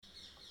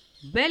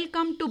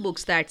Welcome to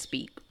Books That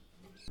Speak.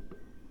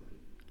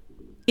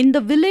 In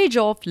the village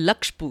of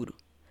Lakshpur,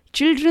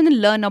 children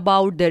learn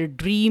about their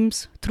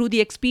dreams through the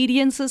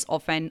experiences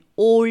of an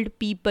old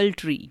people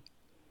tree.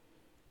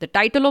 The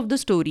title of the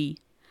story,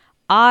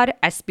 Our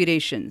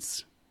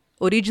Aspirations.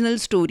 Original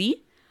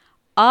story,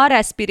 Our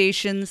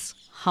Aspirations,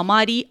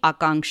 Hamari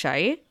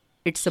Akankshaye.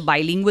 It's a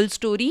bilingual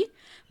story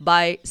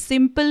by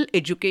Simple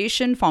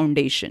Education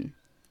Foundation.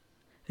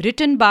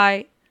 Written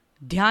by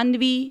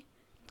Dhyanvi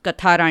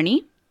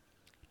Katharani,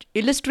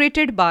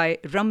 illustrated by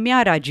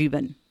Ramya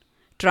Rajivan,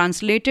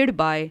 translated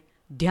by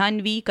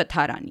Dhyanvi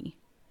Katharani,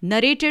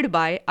 narrated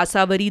by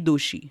Asavari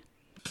Doshi.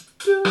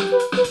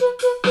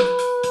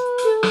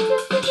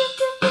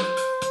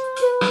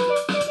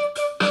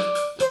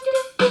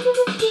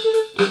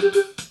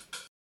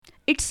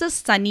 It's a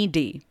sunny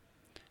day.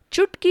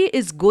 Chutki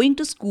is going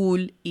to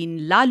school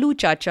in Lalu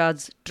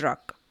Chacha's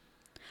truck.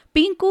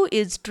 Pinku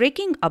is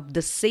trekking up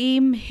the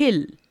same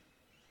hill.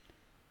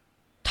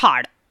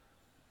 Thud!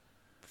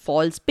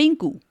 Falls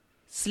Pinku,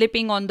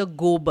 slipping on the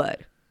gobar.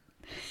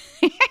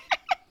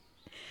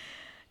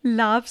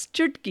 Laughs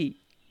Chutki.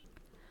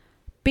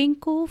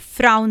 Pinku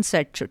frowns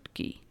at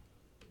Chutki.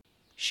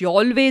 She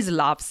always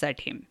laughs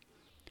at him.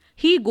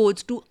 He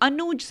goes to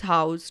Anuj's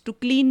house to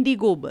clean the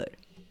gobar.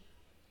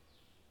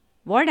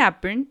 What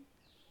happened?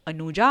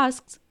 Anuj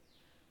asks.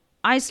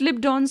 I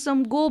slipped on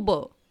some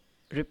gobar,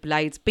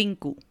 replies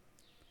Pinku.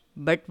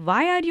 But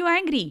why are you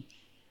angry?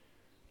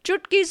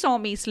 Chutki saw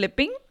me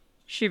slipping.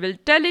 She will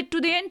tell it to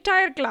the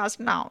entire class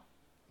now.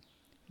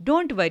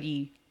 Don't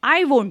worry,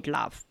 I won't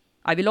laugh.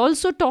 I will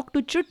also talk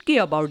to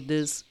Chutki about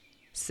this,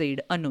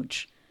 said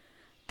Anuj.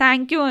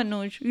 Thank you,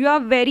 Anuj. You are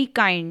very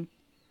kind,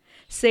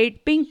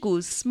 said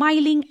Pinku,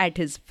 smiling at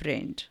his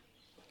friend.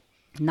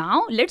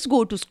 Now let's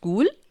go to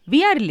school.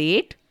 We are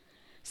late,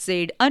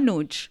 said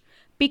Anuj,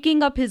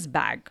 picking up his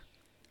bag.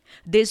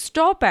 They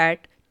stop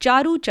at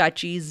Charu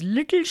Chachi's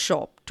little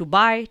shop to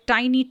buy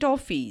tiny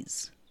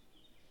toffees.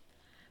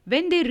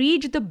 When they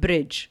reach the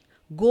bridge,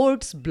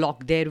 goats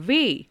block their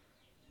way.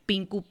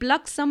 Pinku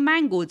plucks some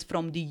mangoes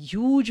from the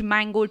huge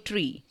mango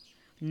tree.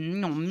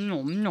 Nom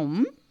nom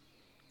nom.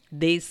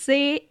 They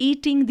say,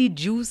 eating the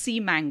juicy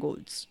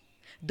mangoes.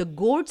 The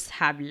goats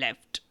have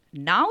left.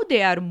 Now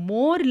they are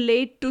more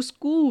late to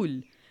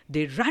school.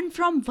 They run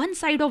from one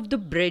side of the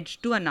bridge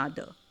to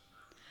another.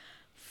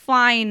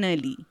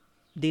 Finally,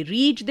 they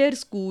reach their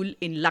school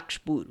in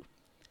Lakshpur.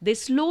 They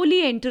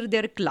slowly enter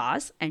their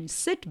class and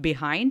sit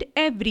behind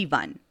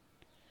everyone.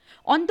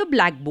 On the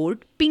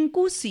blackboard,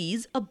 Pinku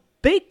sees a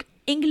big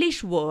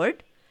English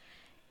word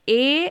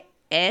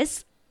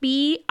Aspirations.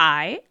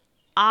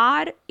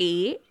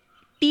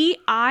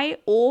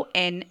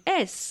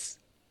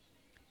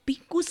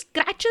 Pinku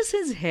scratches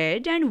his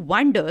head and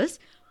wonders,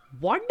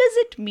 what does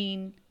it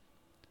mean?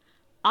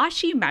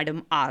 Ashi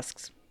madam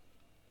asks,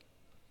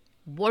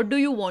 what do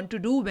you want to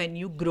do when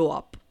you grow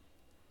up?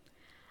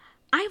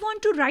 I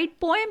want to write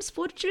poems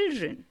for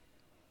children,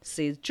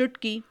 says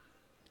Chutki.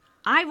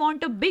 I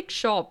want a big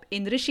shop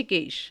in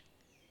Rishikesh,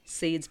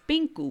 says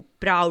Pinku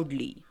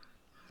proudly.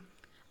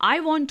 I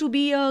want to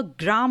be a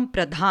Gram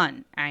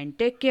Pradhan and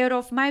take care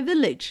of my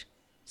village,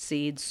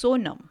 says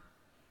Sonam.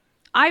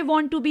 I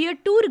want to be a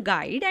tour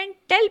guide and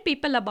tell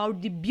people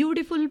about the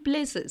beautiful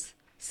places,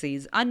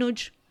 says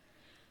Anuj.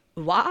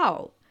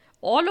 Wow,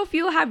 all of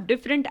you have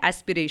different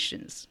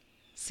aspirations,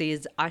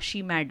 says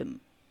Ashi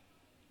madam.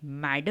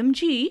 Madam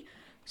ji,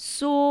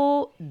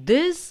 so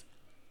this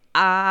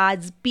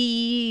aspirations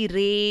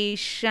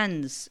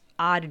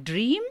are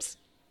dreams?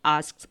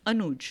 Asks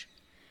Anuj.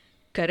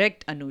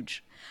 Correct,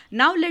 Anuj.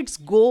 Now let's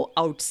go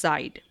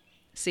outside,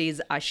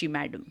 says Ashi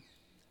madam.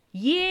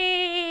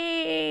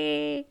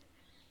 Yay!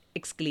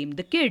 Exclaimed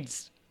the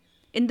kids.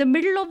 In the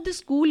middle of the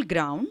school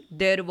ground,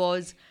 there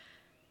was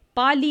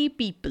Pali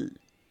people.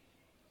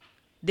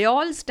 They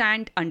all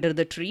stand under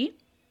the tree.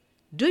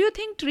 Do you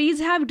think trees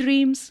have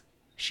dreams?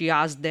 She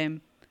asked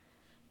them.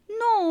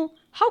 No,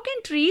 how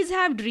can trees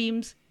have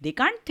dreams? They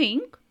can't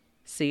think,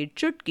 said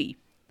Chutki.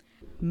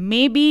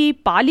 Maybe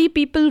Pali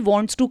people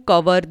wants to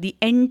cover the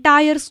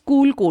entire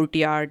school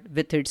courtyard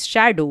with its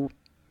shadow,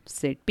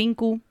 said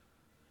Pinku.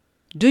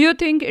 Do you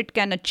think it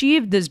can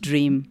achieve this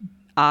dream?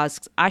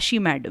 Asks Ashi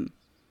madam.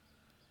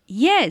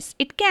 Yes,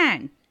 it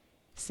can,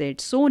 said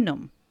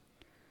Sonam.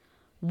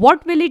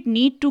 What will it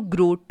need to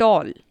grow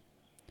tall?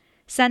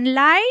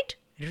 Sunlight,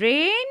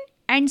 rain,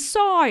 and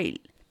soil,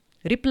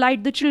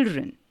 replied the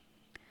children.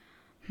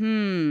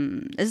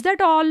 Is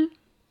that all?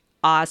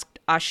 Asked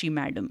Ashi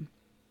madam.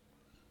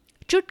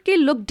 Chutki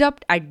looked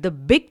up at the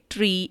big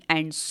tree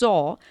and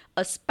saw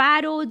a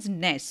sparrow's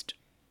nest.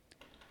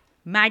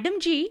 Madam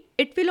ji,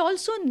 it will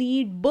also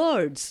need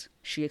birds,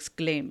 she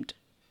exclaimed.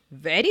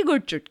 Very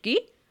good, Chutki.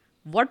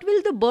 What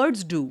will the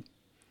birds do?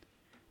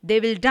 They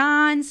will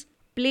dance,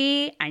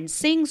 play, and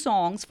sing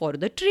songs for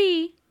the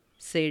tree,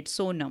 said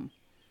Sonam.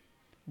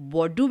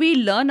 What do we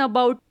learn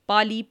about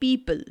Pali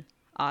people?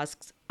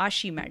 Asks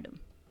Ashi madam.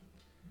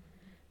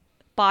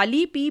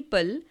 Pali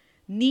people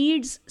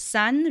needs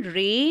sun,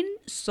 rain,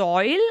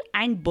 soil,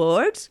 and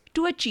birds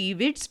to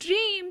achieve its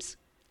dreams,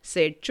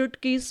 said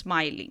Chutki,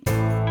 smiling.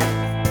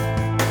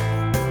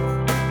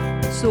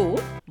 So,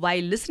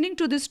 while listening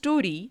to this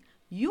story,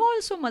 you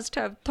also must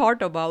have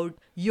thought about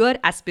your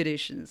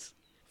aspirations.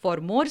 For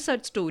more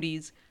such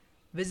stories,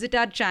 visit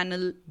our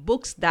channel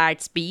Books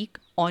That Speak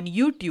on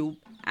YouTube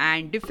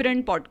and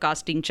different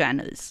podcasting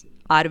channels.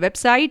 Our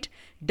website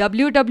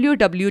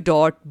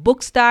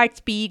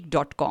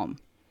www.booksthatspeak.com.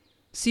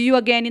 See you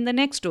again in the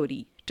next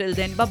story. Till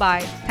then, bye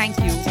bye. Thank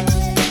you.